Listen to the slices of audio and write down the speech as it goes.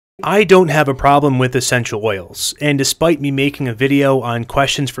I don't have a problem with essential oils, and despite me making a video on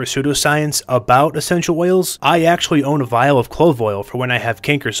questions for pseudoscience about essential oils, I actually own a vial of clove oil for when I have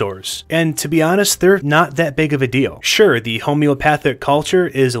canker sores. And to be honest, they're not that big of a deal. Sure, the homeopathic culture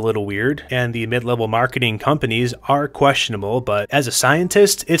is a little weird, and the mid-level marketing companies are questionable, but as a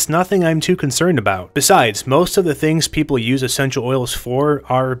scientist, it's nothing I'm too concerned about. Besides, most of the things people use essential oils for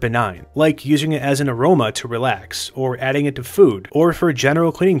are benign, like using it as an aroma to relax, or adding it to food, or for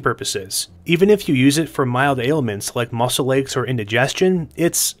general cleaning purposes. Even if you use it for mild ailments like muscle aches or indigestion,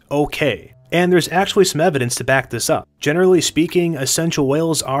 it's okay. And there's actually some evidence to back this up. Generally speaking, essential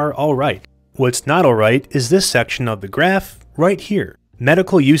oils are alright. What's not alright is this section of the graph right here.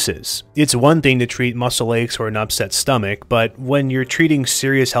 Medical uses. It's one thing to treat muscle aches or an upset stomach, but when you're treating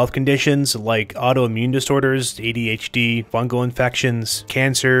serious health conditions like autoimmune disorders, ADHD, fungal infections,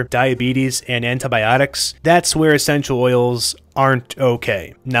 cancer, diabetes, and antibiotics, that's where essential oils aren't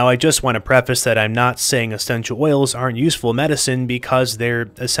okay. Now, I just want to preface that I'm not saying essential oils aren't useful medicine because they're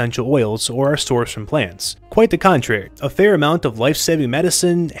essential oils or are sourced from plants. Quite the contrary, a fair amount of life-saving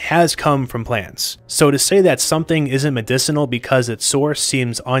medicine has come from plants. So to say that something isn't medicinal because its source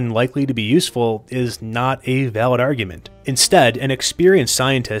seems unlikely to be useful is not a valid argument. Instead, an experienced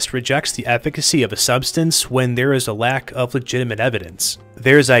scientist rejects the efficacy of a substance when there is a lack of legitimate evidence.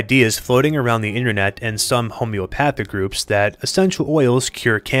 There's ideas floating around the internet and some homeopathic groups that essential oils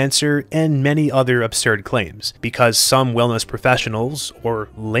cure cancer and many other absurd claims, because some wellness professionals, or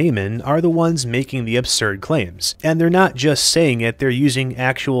laymen, are the ones making the absurd claims. And they're not just saying it, they're using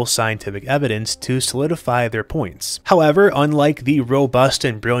actual scientific evidence to solidify their points. However, unlike the robust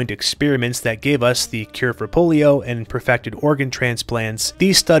and brilliant experiments that gave us the cure for polio and perfected organ transplants,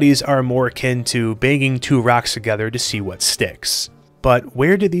 these studies are more akin to banging two rocks together to see what sticks. But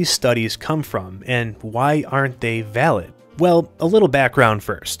where do these studies come from, and why aren't they valid? Well, a little background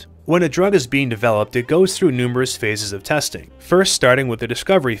first. When a drug is being developed, it goes through numerous phases of testing. First, starting with the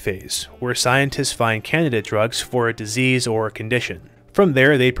discovery phase, where scientists find candidate drugs for a disease or a condition. From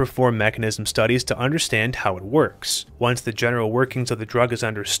there, they perform mechanism studies to understand how it works. Once the general workings of the drug is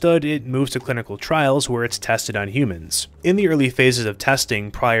understood, it moves to clinical trials where it's tested on humans. In the early phases of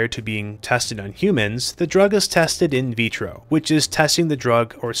testing, prior to being tested on humans, the drug is tested in vitro, which is testing the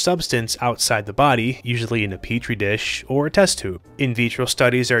drug or substance outside the body, usually in a petri dish or a test tube. In vitro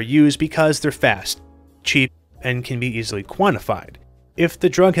studies are used because they're fast, cheap, and can be easily quantified. If the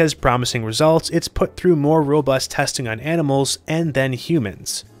drug has promising results, it's put through more robust testing on animals and then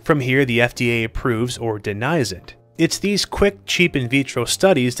humans. From here, the FDA approves or denies it. It's these quick, cheap in vitro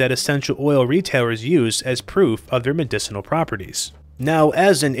studies that essential oil retailers use as proof of their medicinal properties. Now,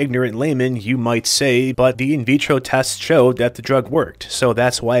 as an ignorant layman, you might say, but the in vitro tests showed that the drug worked, so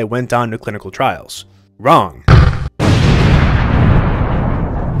that's why it went on to clinical trials. Wrong.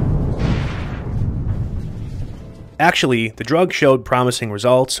 Actually, the drug showed promising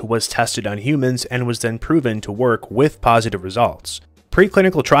results, was tested on humans, and was then proven to work with positive results.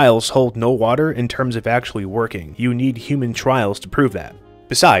 Preclinical trials hold no water in terms of actually working. You need human trials to prove that.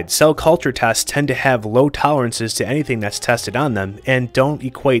 Besides, cell culture tests tend to have low tolerances to anything that's tested on them and don't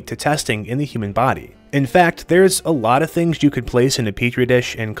equate to testing in the human body. In fact, there's a lot of things you could place in a petri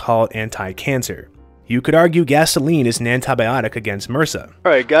dish and call it anti-cancer. You could argue gasoline is an antibiotic against MRSA.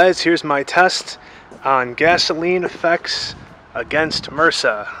 Alright guys, here's my test on gasoline effects against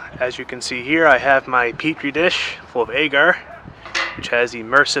MRSA. As you can see here, I have my petri dish full of agar, which has the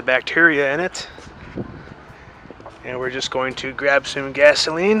MRSA bacteria in it. And we're just going to grab some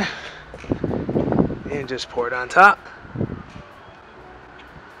gasoline and just pour it on top.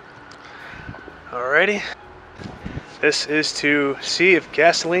 Alrighty. This is to see if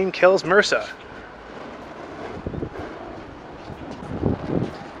gasoline kills MRSA.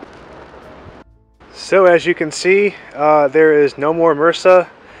 So as you can see, there is no more MRSA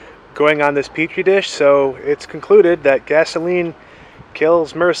going on this petri dish, so it's concluded that gasoline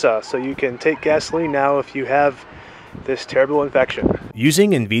kills MRSA. So you can take gasoline now if you have this terrible infection.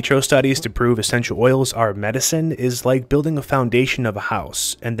 Using in vitro studies to prove essential oils are medicine is like building a foundation of a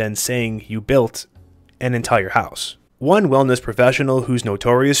house and then saying you built an entire house. One wellness professional who's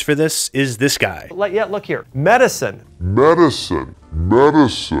notorious for this is this guy. Yeah, look here. Medicine.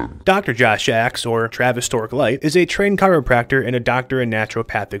 Dr. Josh Axe, or Travis Stork Light, is a trained chiropractor and a doctor in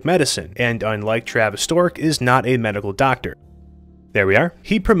naturopathic medicine, and unlike Travis Stork, is not a medical doctor. There we are.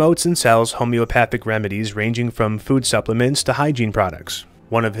 He promotes and sells homeopathic remedies ranging from food supplements to hygiene products.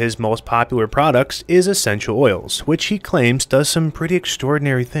 One of his most popular products is essential oils, which he claims does some pretty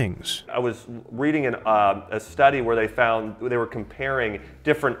extraordinary things. I was reading a study where they were comparing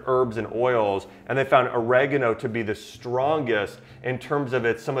different herbs and oils, and they found oregano to be the strongest in terms of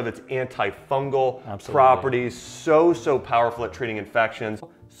some of its antifungal properties. So powerful at treating infections.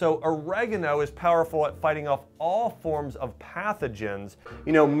 So oregano is powerful at fighting off all forms of pathogens.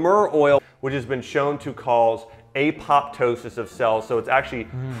 You know, myrrh oil, which has been shown to cause apoptosis of cells, so it's actually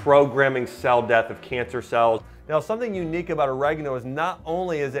programming cell death of cancer cells. Now, something unique about oregano is not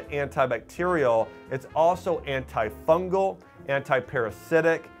only is it antibacterial, it's also antifungal,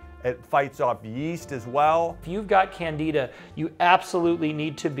 antiparasitic. It fights off yeast as well. If you've got candida, you absolutely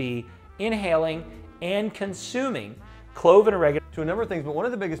need to be inhaling and consuming clove and oregano. To a number of things, but one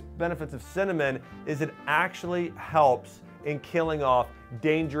of the biggest benefits of cinnamon is it actually helps in killing off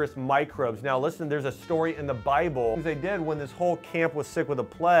dangerous microbes. Now listen, there's a story in the Bible. They did when this whole camp was sick with a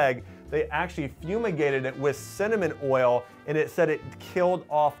plague, they actually fumigated it with cinnamon oil, and it said it killed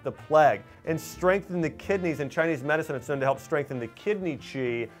off the plague and strengthened the kidneys. In Chinese medicine, it's known to help strengthen the kidney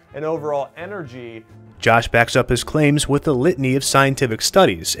qi and overall energy. Josh backs up his claims with a litany of scientific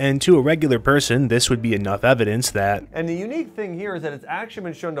studies, and to a regular person, this would be enough evidence that... And the unique thing here is that it's actually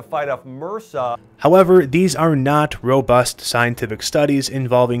been shown to fight off MRSA. However, these are not robust scientific studies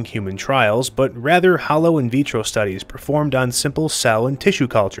involving human trials, but rather hollow in vitro studies performed on simple cell and tissue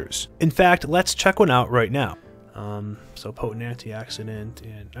cultures. In fact, let's check one out right now. So potent antioxidant,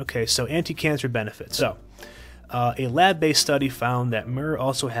 and okay, so anti-cancer benefits. So, a lab-based study found that myrrh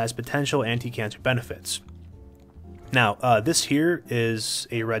also has potential anti-cancer benefits. Now, this here is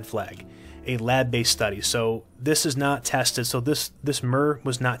a red flag, a lab-based study. So this is not tested. So this myrrh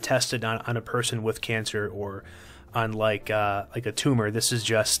was not tested on a person with cancer or on like a tumor. This is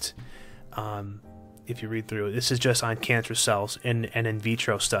just, if you read through it, this is just on cancer cells in an in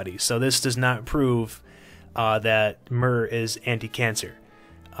vitro study. So this does not prove that myrrh is anti-cancer.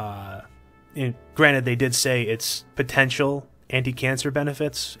 And granted, they did say it's potential anti-cancer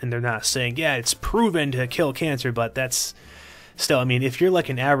benefits, and they're not saying, yeah, it's proven to kill cancer, but that's still, I mean, if you're like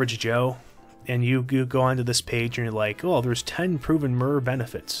an average Joe, and you go onto this page and you're like, oh, there's 10 proven myrrh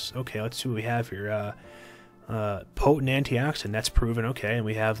benefits. Okay, let's see what we have here. Potent antioxidant, that's proven, okay, and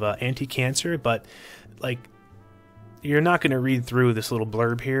we have anti-cancer, but like, you're not going to read through this little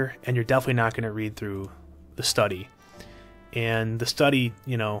blurb here, and you're definitely not going to read through the study. And the study,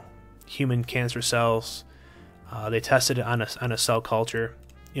 you know, human cancer cells, they tested it on a cell culture,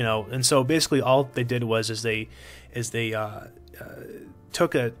 you know, and so basically all they did was they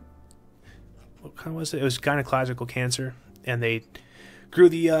took a, what kind was it? It was gynecological cancer, and they grew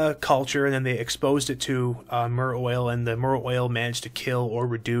the culture, and then they exposed it to myrrh oil, and the myrrh oil managed to kill or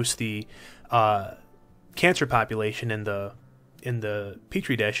reduce the cancer population in the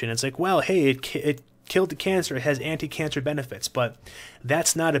petri dish. And it's like, well, hey, it killed the cancer, it has anti-cancer benefits, but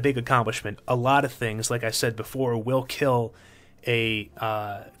that's not a big accomplishment. A lot of things, like I said before, will kill a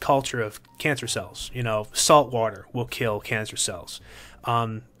culture of cancer cells. You know, salt water will kill cancer cells.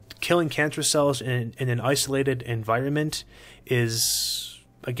 Killing cancer cells in an isolated environment is,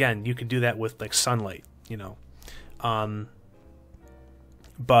 again, you could do that with like sunlight, you know.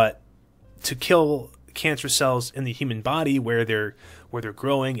 But to kill cancer cells in the human body where they're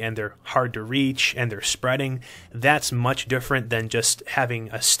growing and they're hard to reach and they're spreading, that's much different than just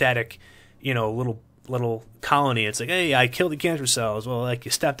having a static, you know, little colony. It's like, hey, I killed the cancer cells. Well, like,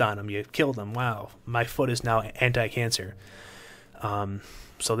 you stepped on them, you killed them. Wow, my foot is now anti-cancer.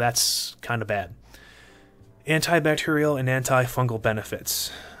 So that's kind of bad. Antibacterial and antifungal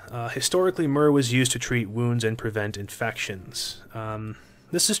benefits. Historically, myrrh was used to treat wounds and prevent infections.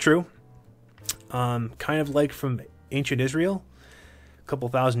 This is true. Kind of like from ancient Israel, a couple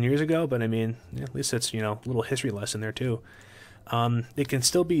thousand years ago, but I mean, yeah, at least it's, you know, a little history lesson there too. It can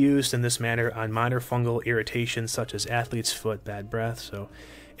still be used in this manner on minor fungal irritations such as athlete's foot, bad breath. So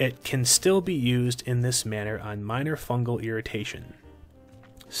it can still be used in this manner on minor fungal irritation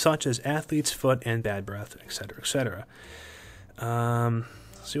such as athlete's foot and bad breath, etc., etc.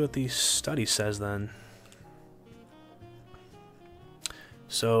 See what the study says then.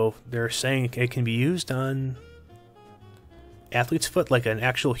 So they're saying it can be used on athlete's foot, like an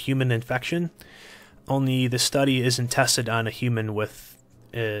actual human infection. Only the study isn't tested on a human with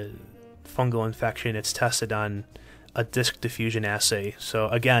a fungal infection. It's tested on a disc diffusion assay. So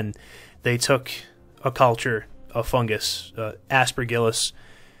again, they took a culture of fungus, Aspergillus,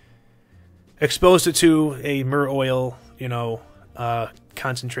 exposed it to a myrrh oil, you know,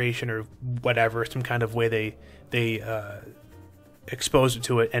 concentration or whatever, some kind of way they exposed it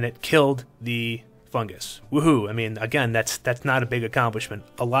to it, and it killed the fungus. Woohoo! I mean, again, that's not a big accomplishment.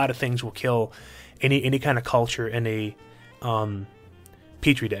 A lot of things will kill any kind of culture in a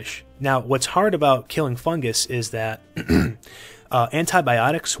petri dish. Now, what's hard about killing fungus is that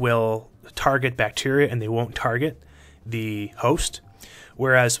antibiotics will target bacteria and they won't target the host,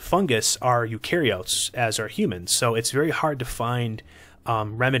 whereas fungus are eukaryotes, as are humans. So it's very hard to find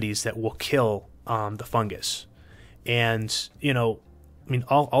remedies that will kill the fungus. And, you know, I mean,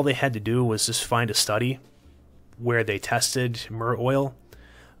 all they had to do was just find a study where they tested myrrh oil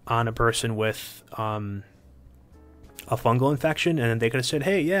on a person with a fungal infection, and then they could have said,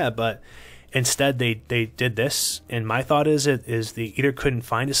 hey, yeah, but instead they did this. And my thought is they either couldn't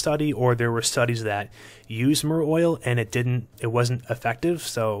find a study, or there were studies that used myrrh oil and it wasn't effective.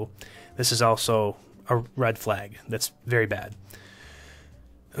 So this is also a red flag. That's very bad.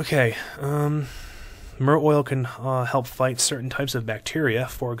 Okay, myrrh oil can help fight certain types of bacteria.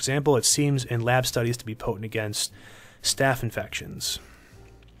 For example, it seems in lab studies to be potent against staph infections.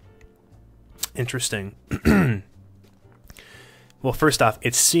 Interesting. Well, first off,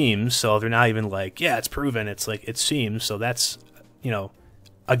 it seems, so they're not even like, yeah, it's proven. It's like, it seems. So that's, you know,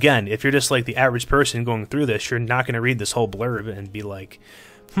 again, if you're just like the average person going through this, you're not going to read this whole blurb and be like,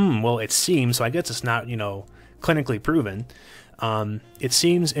 well, it seems, so I guess it's not, you know, clinically proven. It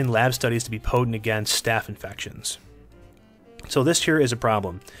seems in lab studies to be potent against staph infections. So this here is a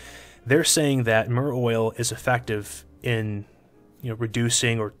problem. They're saying that myrrh oil is effective in, you know,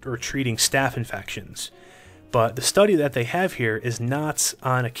 reducing or treating staph infections. But the study that they have here is not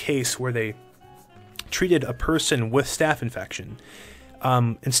on a case where they treated a person with staph infection.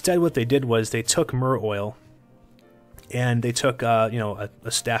 Instead, what they did was they took myrrh oil and they took, you know, a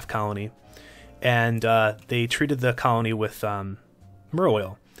staph colony, and they treated the colony with myrrh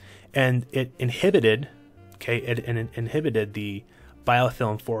oil, and it inhibited, it inhibited the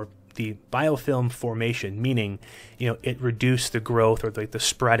biofilm formation, meaning, you know, it reduced the growth or like the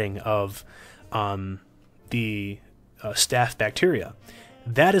spreading of the staph bacteria.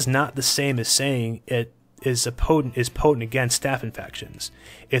 That is not the same as saying it is potent against staph infections.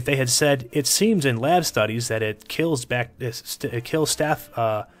 If they had said it seems in lab studies that it kills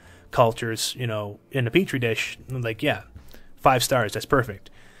staph cultures, you know, in a petri dish, like, yeah, 5 stars, that's perfect.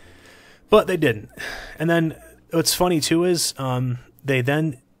 But they didn't. And then what's funny too is they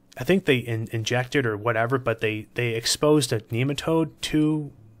then, I think they injected or whatever, but they exposed a nematode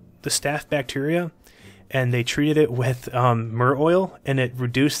to the staph bacteria, and they treated it with myrrh oil, and it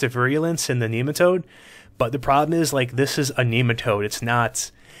reduced the virulence in the nematode. But the problem is, like, this is a nematode. It's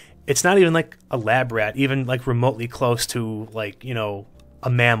not even like a lab rat, even like remotely close to, like, you know, a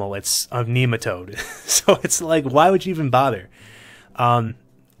mammal. It's a nematode. So it's like, why would you even bother? You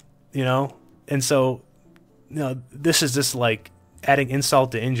know? And so, you know, this is just like adding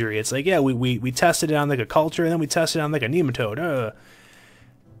insult to injury. It's like, yeah, we tested it on like a culture, and then we tested it on like a nematode.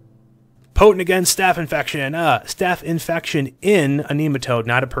 Potent against staph infection. Staph infection in a nematode,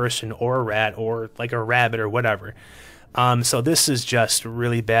 not a person or a rat or like a rabbit or whatever. So this is just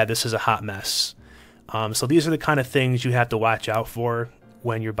really bad. This is a hot mess. So these are the kind of things you have to watch out for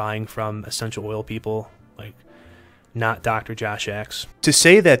when you're buying from essential oil people, like not Dr. Josh Axe. To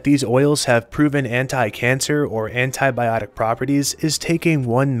say that these oils have proven anti-cancer or antibiotic properties is taking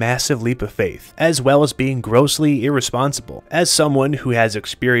one massive leap of faith, as well as being grossly irresponsible. As someone who has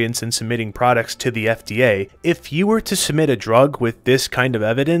experience in submitting products to the FDA, if you were to submit a drug with this kind of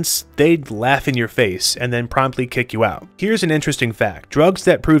evidence, they'd laugh in your face and then promptly kick you out. Here's an interesting fact. Drugs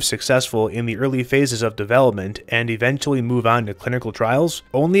that prove successful in the early phases of development and eventually move on to clinical trials,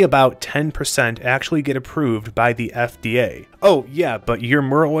 only about 10% actually get approved by the FDA. Oh yeah, but your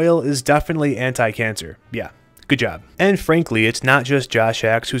myrrh oil is definitely anti-cancer. Yeah. Good job. And frankly, it's not just Josh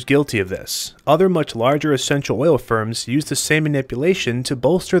Axe who's guilty of this. Other much larger essential oil firms use the same manipulation to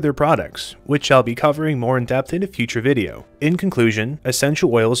bolster their products, which I'll be covering more in depth in a future video. In conclusion,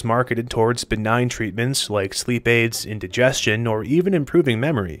 essential oils marketed towards benign treatments like sleep aids, indigestion, or even improving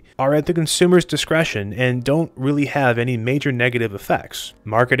memory are at the consumer's discretion and don't really have any major negative effects.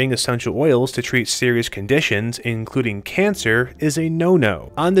 Marketing essential oils to treat serious conditions, including cancer, is a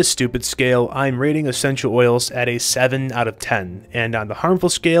no-no. On this stupid scale, I'm rating essential oils at a 7 out of 10, and on the harmful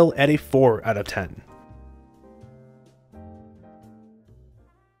scale at a 4 out of 10.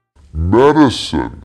 Medicine.